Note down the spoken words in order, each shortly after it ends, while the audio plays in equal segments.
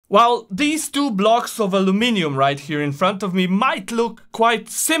While these two blocks of aluminum right here in front of me might look quite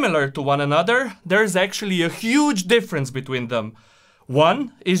similar to one another, there's actually a huge difference between them.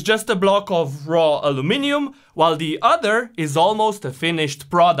 One is just a block of raw aluminum, while the other is almost a finished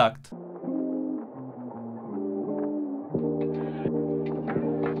product.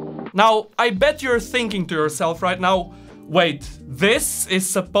 Now, I bet you're thinking to yourself right now, wait, this is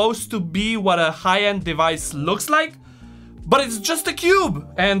supposed to be what a high-end device looks like? But it's just a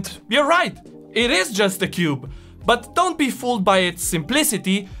cube! And you're right, it is just a cube. But don't be fooled by its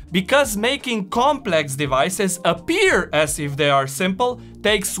simplicity, because making complex devices appear as if they are simple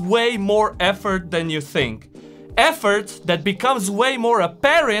takes way more effort than you think. Effort that becomes way more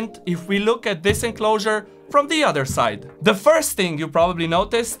apparent if we look at this enclosure from the other side. The first thing you probably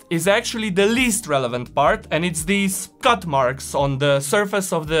noticed is actually the least relevant part, and it's these cut marks on the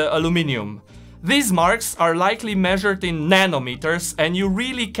surface of the aluminum. These marks are likely measured in nanometers, and you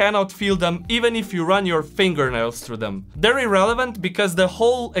really cannot feel them even if you run your fingernails through them. They're irrelevant because the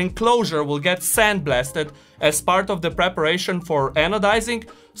whole enclosure will get sandblasted as part of the preparation for anodizing,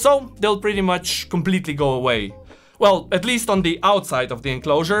 so they'll pretty much completely go away. Well, at least on the outside of the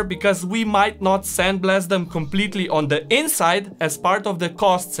enclosure, because we might not sandblast them completely on the inside as part of the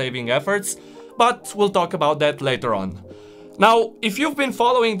cost-saving efforts, but we'll talk about that later on. Now, if you've been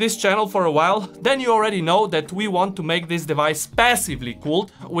following this channel for a while, then you already know that we want to make this device passively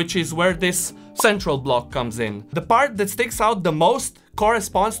cooled, which is where this central block comes in. The part that sticks out the most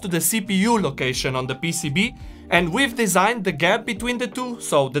corresponds to the CPU location on the PCB, and we've designed the gap between the two,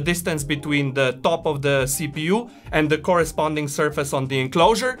 so the distance between the top of the CPU and the corresponding surface on the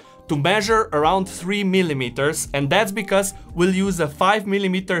enclosure, to measure around 3 mm, and that's because we'll use a 5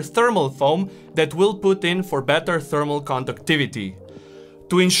 mm thermal foam that we'll put in for better thermal conductivity.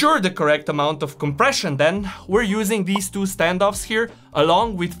 To ensure the correct amount of compression then, we're using these two standoffs here,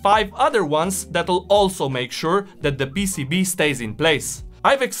 along with 5 other ones that'll also make sure that the PCB stays in place.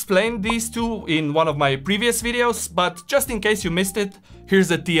 I've explained these two in one of my previous videos, but just in case you missed it,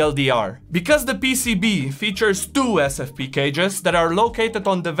 here's a TLDR. Because the PCB features two SFP cages that are located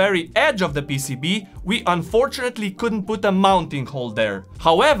on the very edge of the PCB, we unfortunately couldn't put a mounting hole there.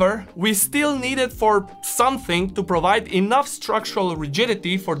 However, we still needed for something to provide enough structural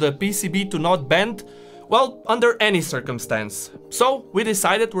rigidity for the PCB to not bend, well, under any circumstance. So we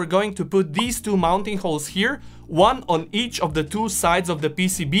decided we're going to put these two mounting holes here, one on each of the two sides of the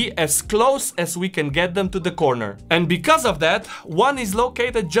PCB, as close as we can get them to the corner. And because of that, one is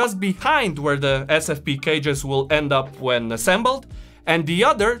located just behind where the SFP cages will end up when assembled, and the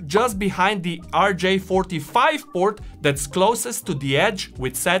other just behind the RJ45 port that's closest to the edge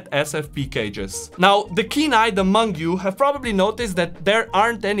with set SFP cages. Now, the keen-eyed among you have probably noticed that there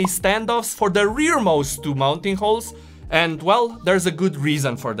aren't any standoffs for the rearmost two mounting holes, and well, there's a good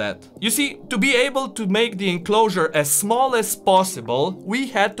reason for that. You see, to be able to make the enclosure as small as possible, we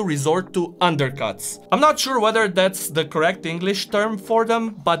had to resort to undercuts. I'm not sure whether that's the correct English term for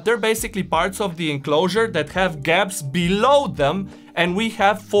them, but they're basically parts of the enclosure that have gaps below them, and we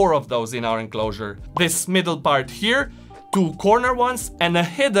have 4 of those in our enclosure. This middle part here, 2 corner ones, and a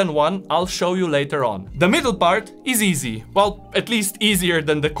hidden one I'll show you later on. The middle part is easy, well, at least easier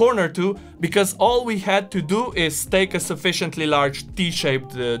than the corner two, because all we had to do is take a sufficiently large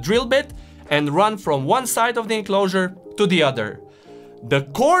T-shaped drill bit and run from one side of the enclosure to the other. The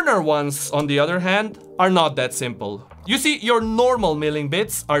corner ones, on the other hand, are not that simple. You see, your normal milling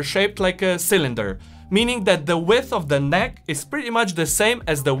bits are shaped like a cylinder, meaning that the width of the neck is pretty much the same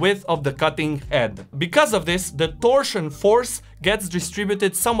as the width of the cutting head. Because of this, the torsion force gets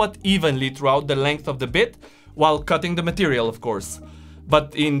distributed somewhat evenly throughout the length of the bit, while cutting the material, of course.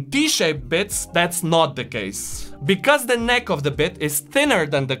 But in T-shaped bits, that's not the case. Because the neck of the bit is thinner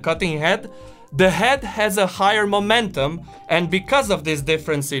than the cutting head, the head has a higher momentum, and because of this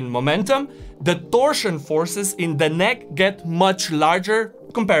difference in momentum, the torsion forces in the neck get much larger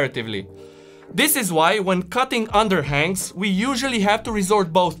comparatively. This is why when cutting underhangs, we usually have to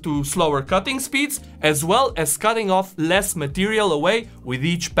resort both to slower cutting speeds as well as cutting off less material away with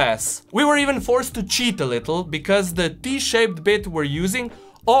each pass. We were even forced to cheat a little because the T-shaped bit we're using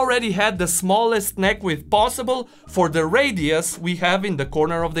already had the smallest neck width possible for the radius we have in the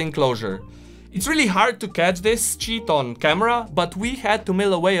corner of the enclosure. It's really hard to catch this cheat on camera, but we had to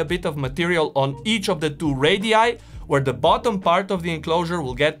mill away a bit of material on each of the 2 radii, where the bottom part of the enclosure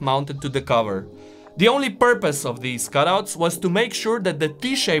will get mounted to the cover. The only purpose of these cutouts was to make sure that the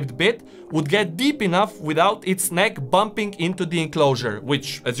T-shaped bit would get deep enough without its neck bumping into the enclosure,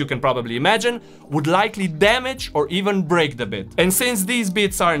 which, as you can probably imagine, would likely damage or even break the bit. And since these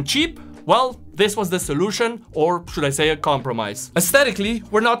bits aren't cheap, well, this was the solution, or should I say a compromise. Aesthetically,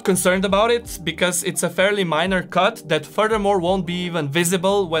 we're not concerned about it because it's a fairly minor cut that furthermore won't be even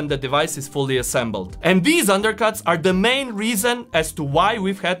visible when the device is fully assembled. And these undercuts are the main reason as to why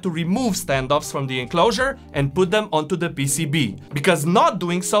we've had to remove standoffs from the enclosure and put them onto the PCB. Because not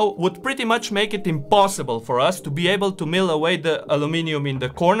doing so would pretty much make it impossible for us to be able to mill away the aluminum in the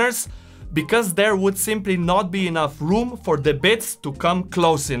corners, because there would simply not be enough room for the bits to come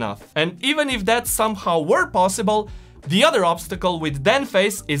close enough. And even if that somehow were possible, the other obstacle we'd then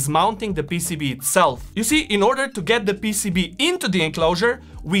face is mounting the PCB itself. You see, in order to get the PCB into the enclosure,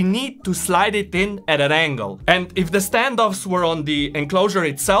 we need to slide it in at an angle. And if the standoffs were on the enclosure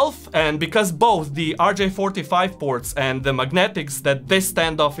itself, and because both the RJ45 ports and the magnetics that this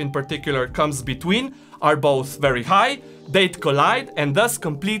standoff in particular comes between are both very high, they'd collide and thus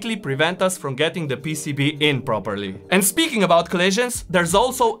completely prevent us from getting the PCB in properly. And speaking about collisions, there's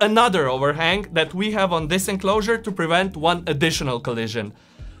also another overhang that we have on this enclosure to prevent one additional collision.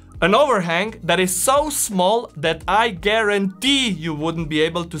 An overhang that is so small that I guarantee you wouldn't be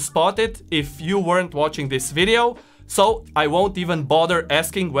able to spot it if you weren't watching this video, so I won't even bother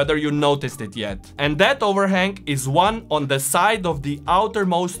asking whether you noticed it yet. And that overhang is one on the side of the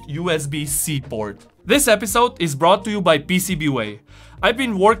outermost USB-C port. This episode is brought to you by PCBWay. I've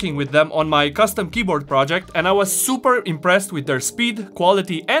been working with them on my custom keyboard project and I was super impressed with their speed,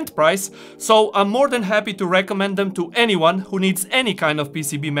 quality and price, so I'm more than happy to recommend them to anyone who needs any kind of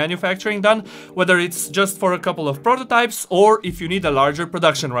PCB manufacturing done, whether it's just for a couple of prototypes or if you need a larger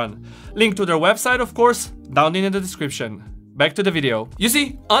production run. Link to their website, of course, down in the description. Back to the video. You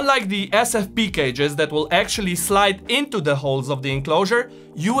see, unlike the SFP cages that will actually slide into the holes of the enclosure,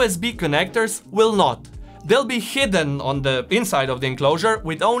 USB connectors will not. They'll be hidden on the inside of the enclosure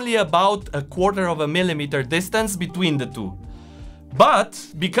with only about 1/4 millimeter distance between the two. But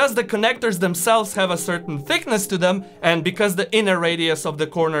because the connectors themselves have a certain thickness to them, and because the inner radius of the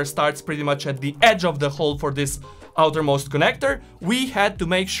corner starts pretty much at the edge of the hole for this outermost connector, we had to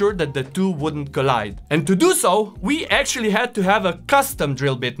make sure that the two wouldn't collide. And to do so, we actually had to have a custom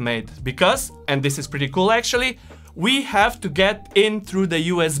drill bit made because, and this is pretty cool actually, we have to get in through the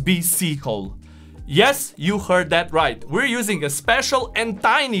USB-C hole. Yes, you heard that right. We're using a special and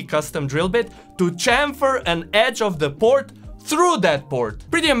tiny custom drill bit to chamfer an edge of the port through that port.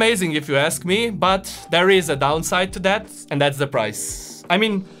 Pretty amazing if you ask me, but there is a downside to that, and that's the price. I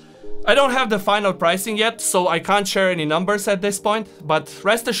mean, I don't have the final pricing yet, so I can't share any numbers at this point, but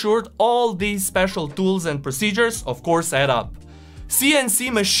rest assured, all these special tools and procedures of course add up. CNC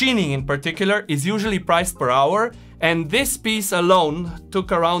machining in particular is usually priced per hour, and this piece alone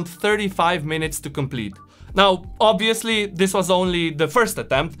took around 35 minutes to complete. Now, obviously, this was only the first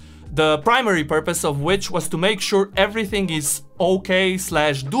attempt, the primary purpose of which was to make sure everything is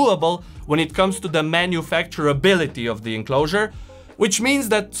okay/doable when it comes to the manufacturability of the enclosure, which means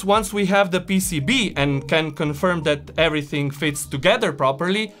that once we have the PCB and can confirm that everything fits together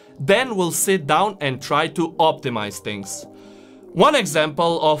properly, then we'll sit down and try to optimize things. One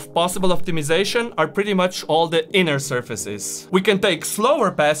example of possible optimization are pretty much all the inner surfaces. We can take slower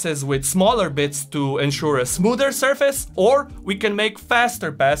passes with smaller bits to ensure a smoother surface, or we can make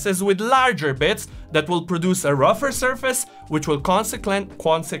faster passes with larger bits that will produce a rougher surface, which will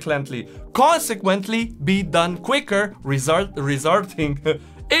consequently be done quicker, resulting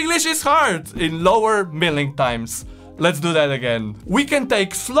English is hard in lower milling times. Let's do that again. We can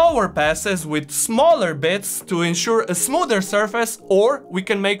take slower passes with smaller bits to ensure a smoother surface, or we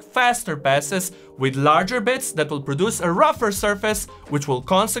can make faster passes with larger bits that will produce a rougher surface, which will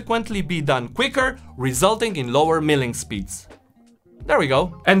consequently be done quicker, resulting in lower milling speeds. There we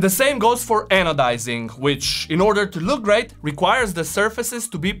go. And the same goes for anodizing, which, in order to look great, requires the surfaces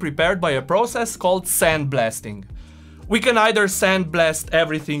to be prepared by a process called sandblasting. We can either sandblast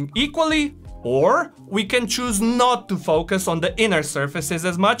everything equally, or we can choose not to focus on the inner surfaces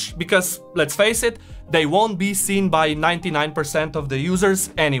as much, because, let's face it, they won't be seen by 99% of the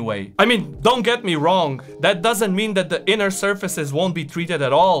users anyway. I mean, don't get me wrong, that doesn't mean that the inner surfaces won't be treated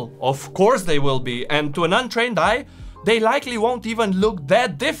at all. Of course they will be, and to an untrained eye, they likely won't even look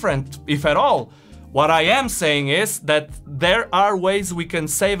that different, if at all. What I am saying is that there are ways we can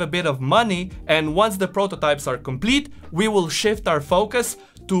save a bit of money, and once the prototypes are complete, we will shift our focus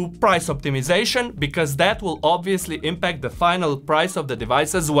to price optimization, because that will obviously impact the final price of the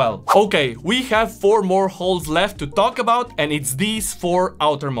device as well. Okay, we have 4 more holes left to talk about, and it's these 4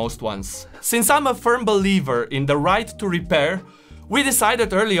 outermost ones. Since I'm a firm believer in the right to repair, we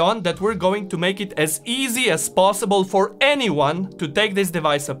decided early on that we're going to make it as easy as possible for anyone to take this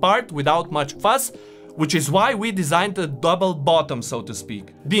device apart without much fuss, which is why we designed a double bottom, so to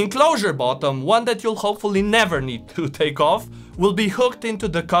speak. The enclosure bottom, one that you'll hopefully never need to take off, will be hooked into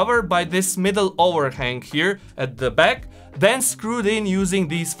the cover by this middle overhang here at the back, then screwed in using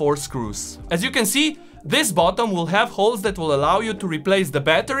these 4 screws. As you can see, this bottom will have holes that will allow you to replace the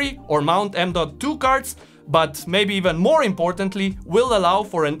battery or mount M.2 cards, but maybe even more importantly, will allow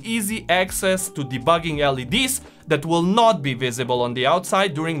for an easy access to debugging LEDs that will not be visible on the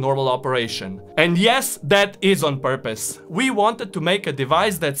outside during normal operation. And yes, that is on purpose. We wanted to make a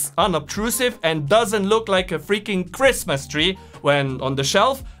device that's unobtrusive and doesn't look like a freaking Christmas tree when on the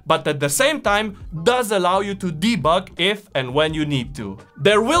shelf, but at the same time does allow you to debug if and when you need to.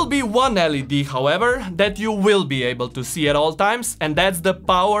 There will be one LED, however, that you will be able to see at all times, and that's the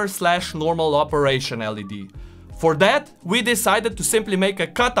power/normal operation LED. For that, we decided to simply make a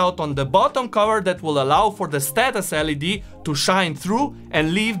cutout on the bottom cover that will allow for the status LED to shine through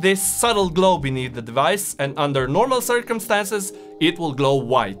and leave this subtle glow beneath the device, and under normal circumstances, it will glow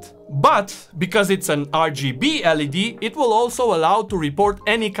white. But because it's an RGB LED, it will also allow to report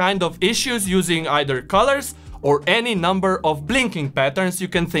any kind of issues using either colors or any number of blinking patterns you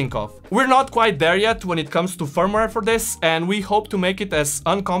can think of. We're not quite there yet when it comes to firmware for this, and we hope to make it as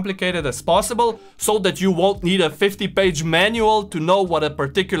uncomplicated as possible so that you won't need a 50-page manual to know what a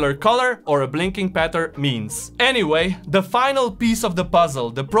particular color or a blinking pattern means. Anyway, the final piece of the puzzle,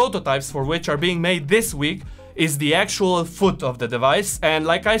 the prototypes for which are being made this week, is the actual foot of the device, and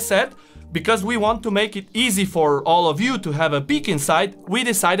like I said, because we want to make it easy for all of you to have a peek inside, we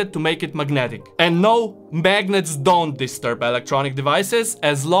decided to make it magnetic. And no, magnets don't disturb electronic devices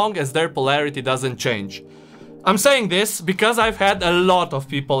as long as their polarity doesn't change. I'm saying this because I've had a lot of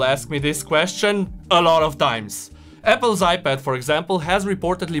people ask me this question a lot of times. Apple's iPad, for example, has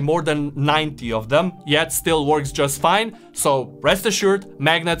reportedly more than 90 of them, yet still works just fine, so rest assured,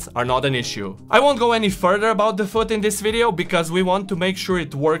 magnets are not an issue. I won't go any further about the foot in this video because we want to make sure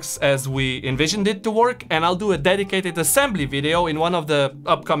it works as we envisioned it to work, and I'll do a dedicated assembly video in one of the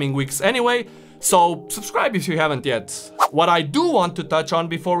upcoming weeks anyway, so subscribe if you haven't yet. What I do want to touch on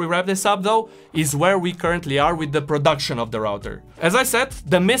before we wrap this up though, is where we currently are with the production of the router. As I said,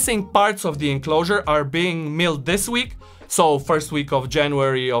 the missing parts of the enclosure are being milled this week, so first week of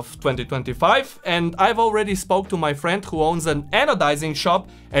January of 2025, and I've already spoke to my friend who owns an anodizing shop,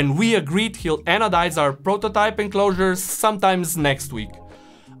 and we agreed he'll anodize our prototype enclosures sometimes next week.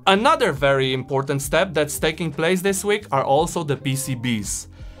 Another very important step that's taking place this week are also the PCBs.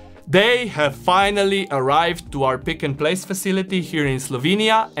 They have finally arrived to our pick and place facility here in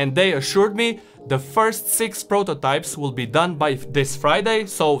Slovenia, and they assured me the first 6 prototypes will be done by this Friday,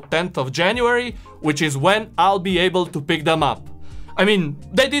 so 10th of January, which is when I'll be able to pick them up. I mean,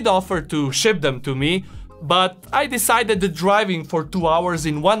 they did offer to ship them to me, but I decided that driving for 2 hours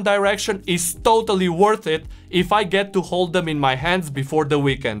in one direction is totally worth it if I get to hold them in my hands before the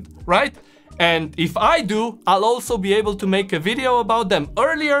weekend, right? And if I do, I'll also be able to make a video about them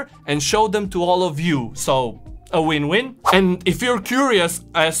earlier and show them to all of you, so a win-win. And if you're curious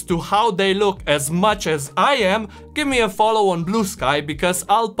as to how they look as much as I am, give me a follow on Blue Sky because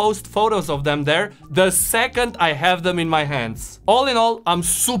I'll post photos of them there the second I have them in my hands. All in all, I'm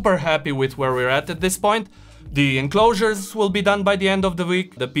super happy with where we're at this point. The enclosures will be done by the end of the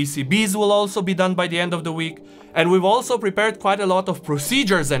week, the PCBs will also be done by the end of the week, and we've also prepared quite a lot of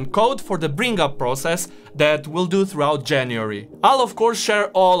procedures and code for the bring up process that we'll do throughout January. I'll of course share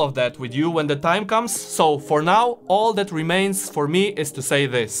all of that with you when the time comes, so for now, all that remains for me is to say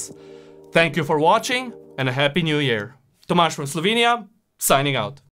this. Thank you for watching and a Happy New Year. Tomasz from Slovenia, signing out.